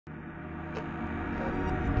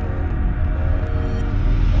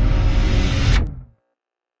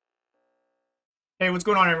Hey, what's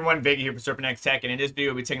going on, everyone? Vega here for Serpent Tech, and in this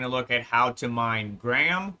video, we'll be taking a look at how to mine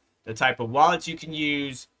Gram, the type of wallets you can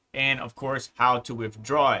use, and of course, how to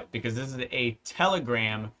withdraw it, because this is a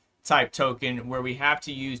Telegram type token where we have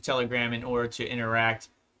to use Telegram in order to interact,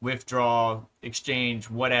 withdraw,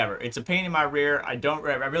 exchange, whatever. It's a pain in my rear. I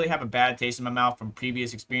really have a bad taste in my mouth from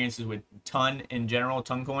previous experiences with Ton in general,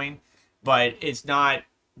 toncoin, but it's not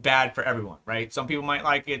bad for everyone, right? Some people might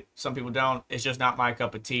like it, some people don't. It's just not my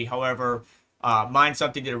cup of tea. However, Mind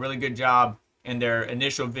Something did a really good job in their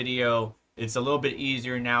initial video. It's a little bit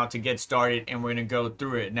easier now to get started, and we're going to go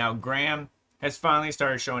through it. Now, Gram has finally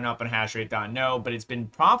started showing up on hashrate.no, but it's been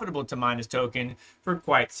profitable to mine this token for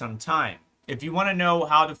quite some time. If you want to know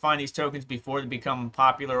how to find these tokens before they become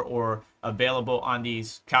popular or available on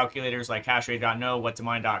these calculators like hashrate.no,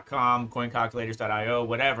 whattomine.com, coincalculators.io,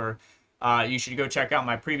 whatever, you should go check out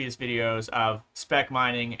my previous videos of spec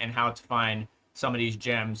mining and how to find some of these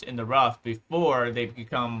gems in the rough before they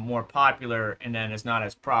become more popular and then it's not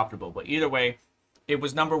as profitable. But either way, it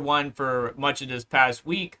was #1 for much of this past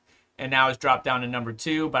week, and now it's dropped down to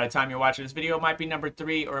 #2. By the time you're watching this video, it might be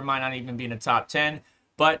 #3, or it might not even be in the top 10,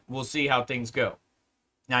 but we'll see how things go.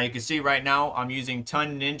 Now you can see right now I'm using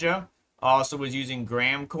Ton Ninja. I also was using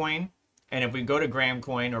Gramcoin, and if we go to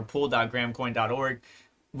Gramcoin or pool.gramcoin.org,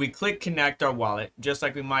 we click connect our wallet, just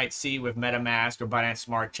like we might see with MetaMask or Binance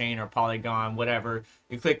Smart Chain or Polygon, whatever.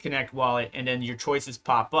 You click connect wallet, and then your choices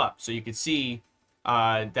pop up. So you can see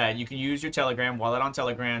that you can use your Telegram wallet on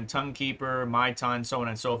Telegram, Tonkeeper, MyTon, so on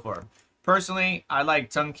and so forth. Personally, I like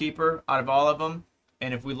Tonkeeper out of all of them.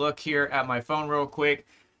 And if we look here at my phone real quick,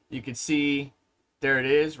 you can see there it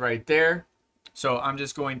is right there. So I'm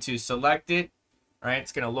just going to select it, right?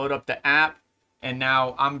 It's going to load up the app. And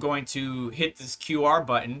now I'm going to hit this QR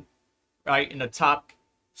button right in the top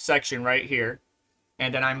section right here.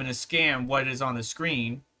 And then I'm going to scan what is on the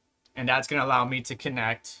screen. And that's going to allow me to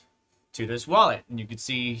connect to this wallet. And you can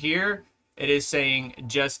see here, it is saying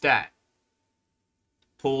just that.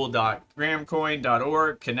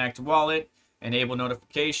 Pool.gramcoin.org, connect wallet, enable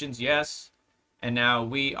notifications, yes. And now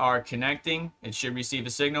we are connecting. It should receive a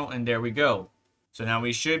signal, and there we go. So now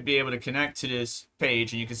we should be able to connect to this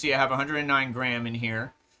page, and you can see I have 109 Gram in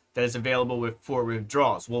here that is available for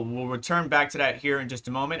withdrawals. We'll return back to that here in just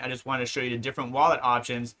a moment. I just want to show you the different wallet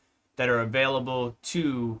options that are available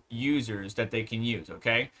to users that they can use,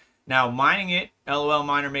 okay? Now, mining it, LOL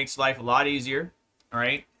Miner makes life a lot easier, all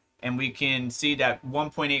right? And we can see that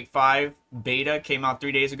 1.85 beta came out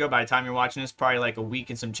 3 days ago. By the time you're watching this, probably like a week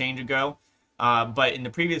and some change ago. But in the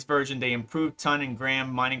previous version, they improved Ton and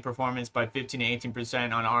Gram mining performance by 15 to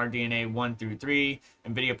 18% on RDNA 1 through 3,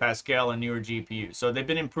 Nvidia Pascal, and newer GPUs. So they've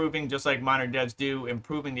been improving, just like miner devs do,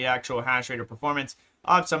 improving the actual hash rate or performance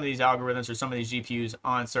of some of these algorithms or some of these GPUs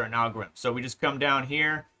on certain algorithms. So we just come down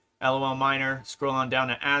here, LOL Miner, scroll on down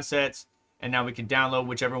to Assets, and now we can download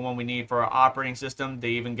whichever one we need for our operating system.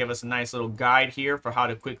 They even give us a nice little guide here for how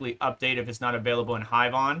to quickly update if it's not available in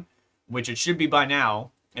Hive OS, which it should be by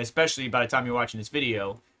now, especially by the time you're watching this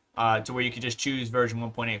video, to where you can just choose version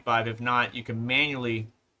 1.85. If not, you can manually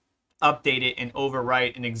update it and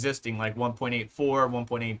overwrite an existing like 1.84,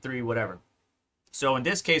 1.83, whatever. So in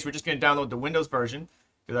this case, we're just going to download the Windows version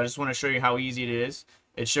because I just want to show you how easy it is.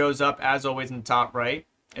 It shows up as always in the top right.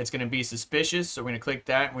 It's going to be suspicious, so we're going to click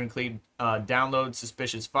that. We're going to click download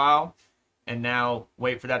suspicious file, and now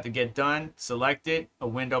wait for that to get done. Select it. A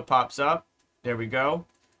window pops up. There we go.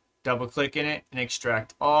 Double click in it and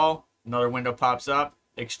extract all. Another window pops up,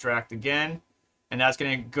 extract again, and that's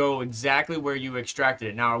going to go exactly where you extracted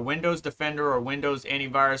it. Now, a Windows Defender or Windows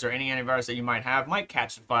antivirus or any antivirus that you might have might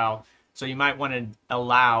catch the file, so you might want to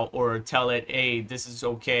allow or tell it, hey, this is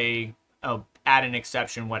okay, add an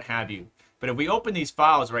exception, what have you. But if we open these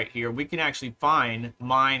files right here, we can actually find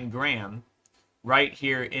mine Gram right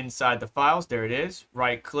here inside the files. There it is.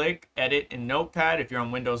 Right click, edit in Notepad if you're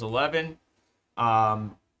on Windows 11.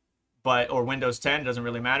 Or Windows 10, doesn't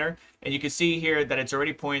really matter. And you can see here that it's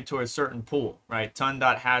already pointing to a certain pool, right?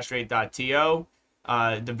 ton.hashrate.to.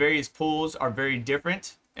 The various pools are very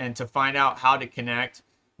different, and to find out how to connect,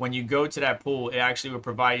 when you go to that pool, it actually will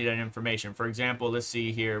provide you that information. For example, let's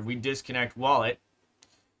see here. We disconnect wallet.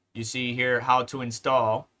 You see here how to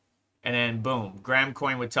install, and then boom,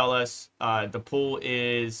 Gramcoin would tell us the pool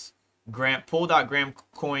is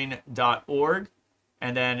pool.gramcoin.org.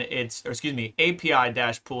 And then it's,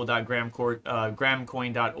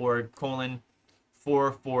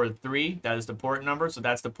 api-pool.gramcoin.org:443. That is the port number. So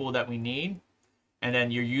that's the pool that we need. And then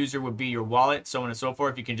your user would be your wallet, so on and so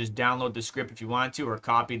forth. You can just download the script if you want to, or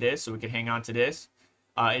copy this so we can hang on to this.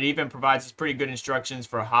 It even provides us pretty good instructions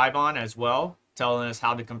for Hive OS as well, telling us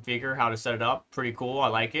how to configure, how to set it up. Pretty cool. I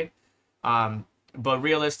like it. But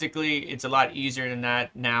realistically, it's a lot easier than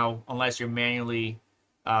that now, unless you're manually,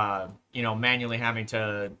 manually having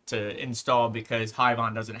to install, because Hive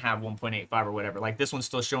doesn't have 1.85 or whatever. Like this one's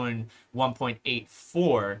still showing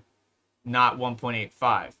 1.84, not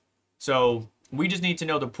 1.85. So we just need to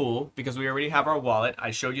know the pool because we already have our wallet.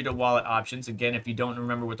 I showed you the wallet options. Again, if you don't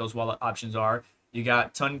remember what those wallet options are, you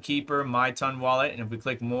got Ton Keeper, My Ton Wallet, and if we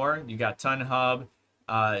click more, you got Ton Hub,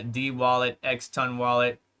 D Wallet, X Ton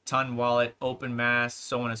Wallet, Ton Wallet, Open Mass,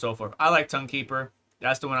 so on and so forth. I like Ton Keeper.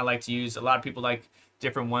 That's the one I like to use. A lot of people like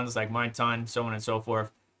different ones like My Ton, so on and so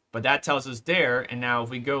forth. But that tells us there. And now if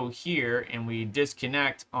we go here and we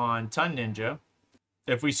disconnect on Ton Ninja,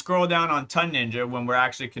 if we scroll down on Ton Ninja when we're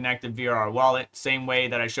actually connected via our wallet, same way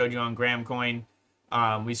that I showed you on Gramcoin,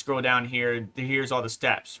 we scroll down here, here's all the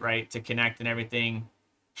steps, right, to connect and everything,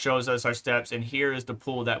 shows us our steps, and here is the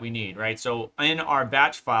pool that we need, right? So in our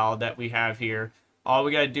batch file that we have here, all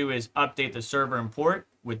we got to do is update the server and port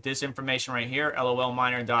with this information right here,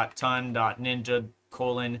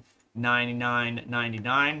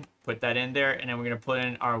 lolminer.ton.ninja:9999, put that in there, and then we're going to put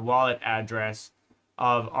in our wallet address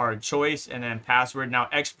of our choice and then password. Now,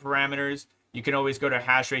 extra parameters, you can always go to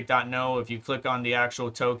hashrate.no. If you click on the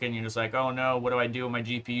actual token, you're just like, oh no, what do I do with my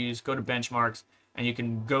GPUs? Go to benchmarks, and you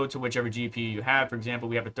can go to whichever GPU you have. For example,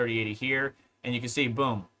 we have a 3080 here, and you can see,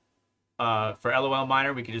 boom, for LOL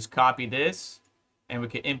Miner, we can just copy this, and we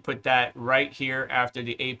can input that right here after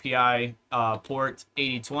the API port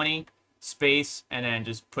 8020 space, and then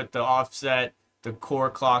just put the offset, the core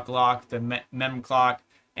clock lock, the mem clock,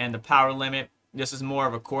 and the power limit. This is more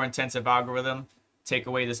of a core intensive algorithm. Take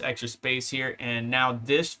away this extra space here, and now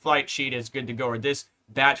this flight sheet is good to go, or this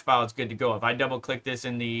batch file is good to go. If I double click this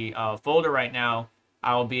in the folder right now,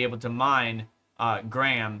 I will be able to mine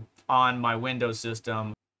Gram on my Windows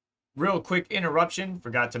system. Real quick interruption,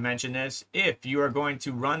 forgot to mention this. If you are going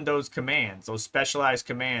to run those commands, those specialized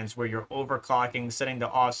commands where you're overclocking, setting the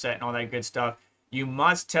offset and all that good stuff, you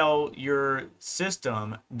must tell your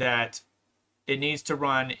system that it needs to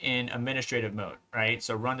run in administrative mode, right?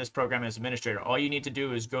 So run this program as administrator. All you need to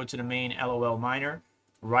do is go to the main LOL Miner,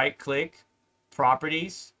 right click,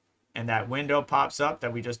 properties, and that window pops up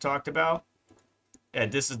that we just talked about. Yeah,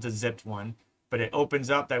 this is the zipped one, but it opens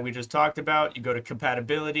up that we just talked about. You go to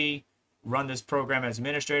compatibility, run this program as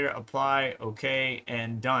administrator, apply, okay,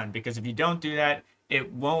 and done. Because if you don't do that,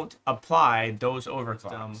 it won't apply those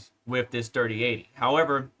overclocks with this 3080.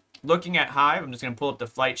 However, looking at Hive, I'm just going to pull up the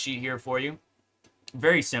flight sheet here for you.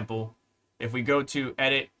 Very simple. If we go to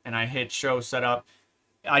edit and I hit show setup,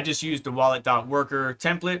 I just used the wallet.worker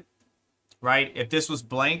template, right? If this was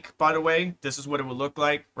blank, by the way, this is what it would look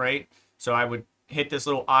like, right? So I would hit this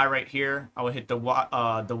little I right here. I would hit the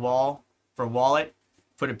wall for wallet,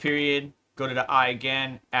 put a period, go to the I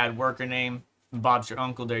again, add worker name, Bob's your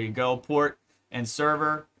uncle, there you go. Port and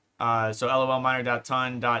server. So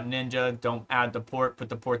lolminer.ton.ninja, don't add the port, put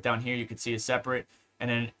the port down here, you can see it separate. And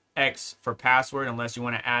then X for password, unless you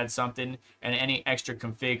want to add something, and any extra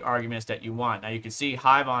config arguments that you want. Now you can see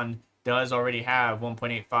Hive does already have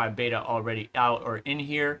 1.85 beta already out or in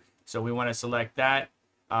here, so we want to select that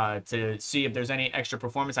to see if there's any extra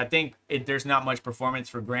performance. I think there's not much performance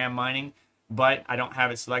for Gram mining, but I don't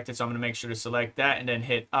have it selected, so I'm going to make sure to select that and then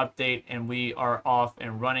hit update, and we are off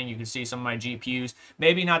and running. You can see some of my GPUs,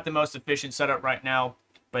 maybe not the most efficient setup right now,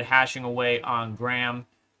 but hashing away on Gram.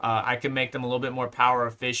 I can make them a little bit more power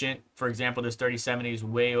efficient. For example, this 3070 is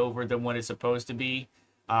way over than what it's supposed to be,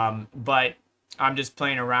 but I'm just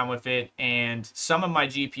playing around with it, and some of my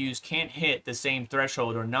GPUs can't hit the same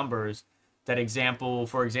threshold or numbers that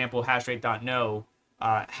for example, hashrate.no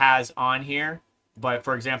has on here. But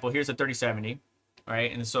for example, here's a 3070,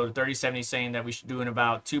 right? And so the 3070 is saying that we should do in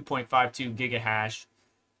about 2.52 gigahash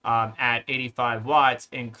at 85 watts,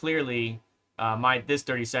 and clearly this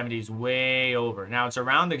 3070 is way over. Now it's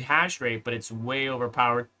around the hash rate, but it's way over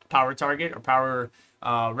power target or power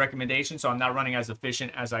recommendation, so I'm not running as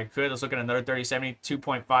efficient as I could. Let's look at another 3070,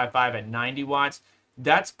 2.55 at 90 watts.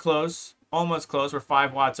 That's close, almost close. We're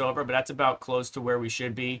 5 watts over, but that's about close to where we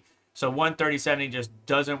should be. So one 3070 just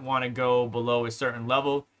doesn't want to go below a certain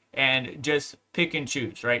level, and just pick and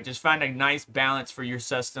choose, right? Just find a nice balance for your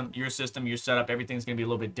system, your setup. Everything's going to be a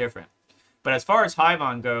little bit different. But as far as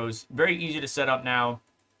Hive goes, very easy to set up now.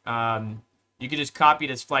 You can just copy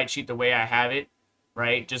this flight sheet the way I have it,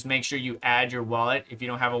 right? Just make sure you add your wallet. If you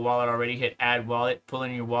don't have a wallet already, hit add wallet, pull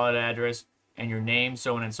in your wallet address and your name,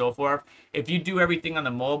 so on and so forth. If you do everything on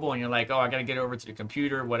the mobile and you're like, oh, I got to get over to the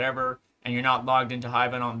computer, whatever, and you're not logged into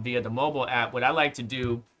Hive via the mobile app, what I like to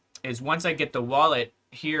do is once I get the wallet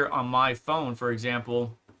here on my phone, for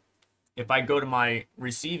example, if I go to my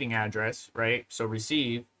receiving address, right? So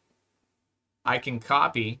receive, I can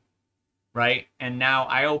copy, right? And now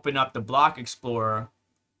I open up the block explorer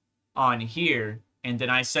on here, and then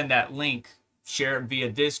I send that link, share it via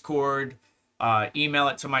Discord, email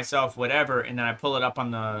it to myself, whatever, and then I pull it up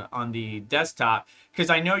on the desktop, because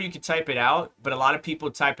I know you can type it out, but a lot of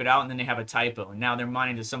people type it out and then they have a typo, and now they're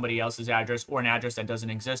mining to somebody else's address or an address that doesn't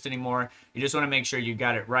exist anymore. You just want to make sure you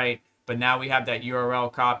got it right. But now we have that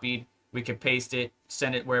URL copied. We can paste it,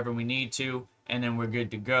 send it wherever we need to, and then we're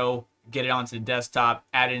good to go. Get it onto the desktop,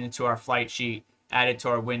 add it into our flight sheet, add it to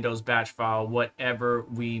our Windows batch file, whatever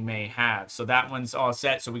we may have. So that one's all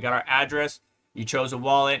set. So we got our address. You chose a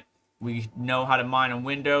wallet. We know how to mine on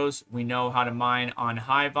Windows. We know how to mine on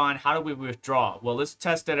Hive. How do we withdraw? Well, let's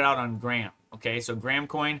test it out on Gram. Okay, so Gram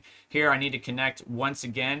coin. Here I need to connect once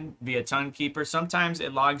again via Tonkeeper. Sometimes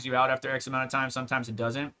it logs you out after X amount of time. Sometimes it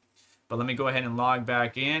doesn't. But let me go ahead and log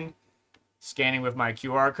back in. Scanning with my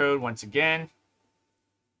QR code once again.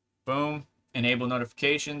 Boom. Enable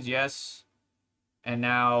notifications. Yes. And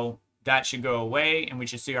now that should go away, and we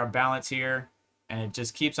should see our balance here. And it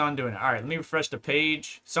just keeps on doing it. All right, let me refresh the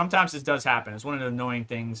page. Sometimes this does happen. It's one of the annoying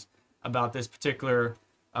things about this particular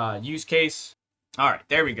use case. All right,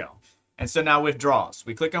 there we go. And so now withdrawals.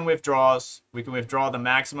 We click on withdrawals. We can withdraw the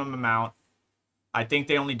maximum amount. I think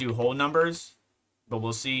they only do whole numbers, but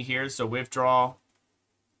we'll see here. So withdraw.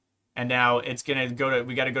 And now it's going to go to,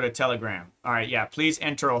 we got to go to Telegram. All right, yeah, please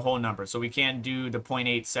enter a whole number. So we can't do the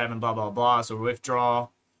 0.87, blah, blah, blah. So withdraw.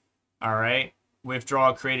 All right.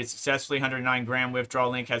 Withdrawal created successfully. 109 gram withdrawal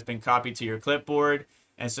link has been copied to your clipboard.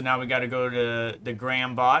 And so now we got to go to the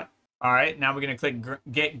Gram bot. All right, now we're going to click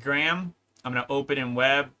Get Gram. I'm going to open in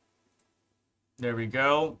web. There we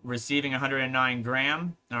go. Receiving 109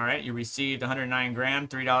 gram. All right, you received 109 gram,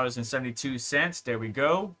 $3.72. There we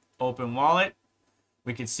go. Open wallet.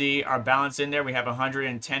 We can see our balance in there. We have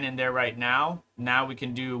 110 in there right now. Now we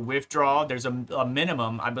can do withdraw. There's a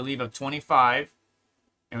minimum, I believe, of 25.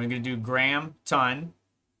 And we're going to do gram ton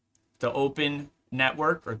to open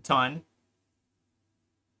network or ton.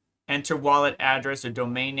 Enter wallet address or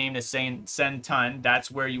domain name to send ton. That's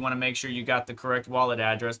where you want to make sure you got the correct wallet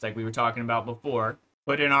address like we were talking about before.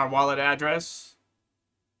 Put in our wallet address.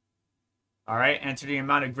 All right, enter the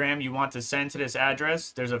amount of gram you want to send to this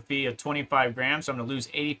address. There's a fee of 25 grams, so I'm going to lose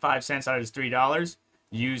 85 cents out of this $3.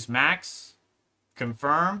 Use max.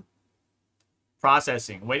 Confirm.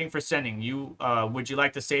 Processing. Waiting for sending. You would you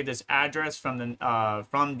like to save this address from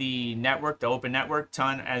the network, the open network,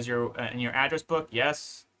 ton as your in your address book?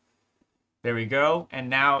 Yes. There we go. And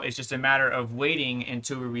now it's just a matter of waiting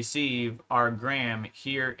until we receive our gram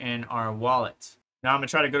here in our wallet. Now I'm gonna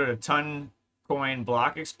try to go to the toncoin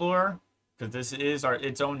block explorer because this is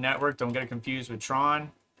its own network. Don't get it confused with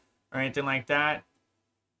Tron or anything like that.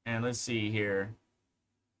 And let's see here.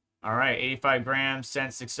 All right, 85 grams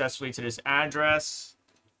sent successfully to this address.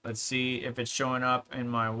 Let's see if it's showing up in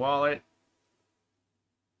my wallet.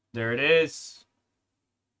 There it is.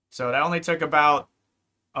 So that only took about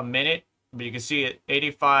a minute, but you can see it,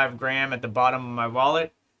 85 gram at the bottom of my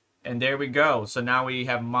wallet. And there we go. So now we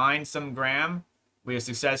have mined some gram. We have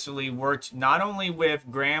successfully worked not only with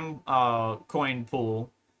gram coin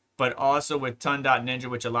pool, but also with ton.ninja,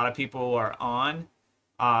 which a lot of people are on.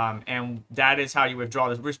 And that is how you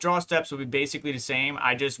withdraw. The withdrawal steps will be basically the same.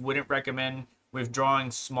 I just wouldn't recommend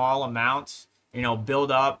withdrawing small amounts, you know,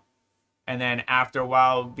 build up. And then after a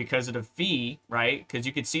while, because of the fee, right? Because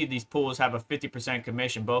you can see these pools have a 50%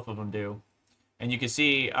 commission. Both of them do. And you can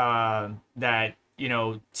see that, you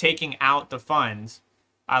know, taking out the funds,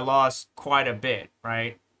 I lost quite a bit,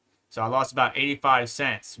 right? So I lost about 85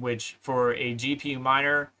 cents, which for a GPU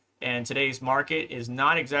miner in today's market is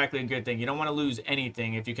not exactly a good thing. You don't want to lose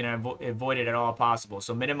anything if you can avoid it at all possible.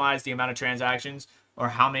 So minimize the amount of transactions or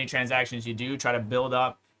how many transactions you do. Try to build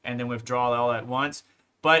up and then withdraw all at once.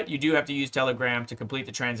 But you do have to use Telegram to complete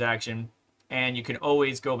the transaction. And you can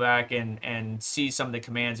always go back and see some of the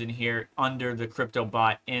commands in here under the crypto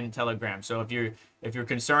bot in Telegram. So if you're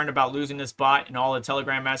concerned about losing this bot and all the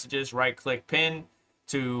Telegram messages, right-click pin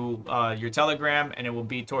to your Telegram, and it will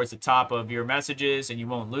be towards the top of your messages, and you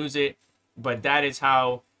won't lose it. But that is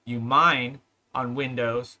how you mine on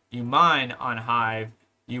Windows, you mine on Hive,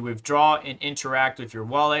 you withdraw and interact with your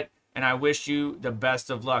wallet. And I wish you the best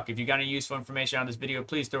of luck. If you got any useful information on this video,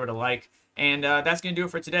 please throw it a like. And that's going to do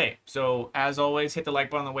it for today. So as always, hit the like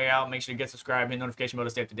button on the way out. Make sure to get subscribed, hit the notification bell to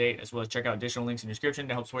stay up to date, as well as check out additional links in the description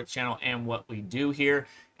to help support the channel and what we do here.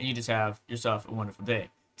 And you just have yourself a wonderful day.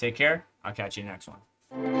 Take care. I'll catch you in the next one.